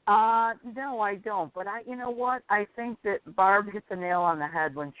 No, I don't. But you know what? I think that Barb hit the nail on the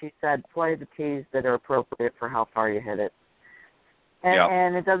head when she said play the tees that are appropriate for how far you hit it.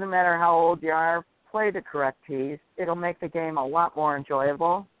 And it doesn't matter how old you are, play the correct tees. It'll make the game a lot more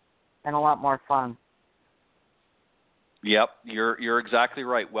enjoyable and a lot more fun. Yep, you're exactly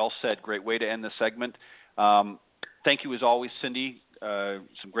right. Well said. Great way to end the segment. Thank you as always, Cindy.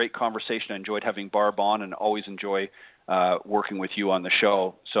 Some great conversation. I enjoyed having Barb on and always enjoy working with you on the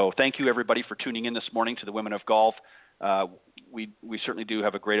show. So thank you, everybody, for tuning in this morning to the Women of Golf. We certainly do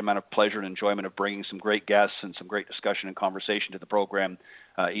have a great amount of pleasure and enjoyment of bringing some great guests and some great discussion and conversation to the program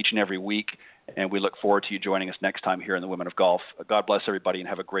each and every week. And we look forward to you joining us next time here in the Women of Golf. God bless everybody and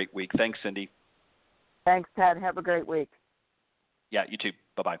have a great week. Thanks, Cindy. Thanks, Ted. Have a great week. Yeah, you too.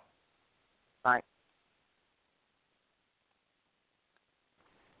 Bye-bye. Bye.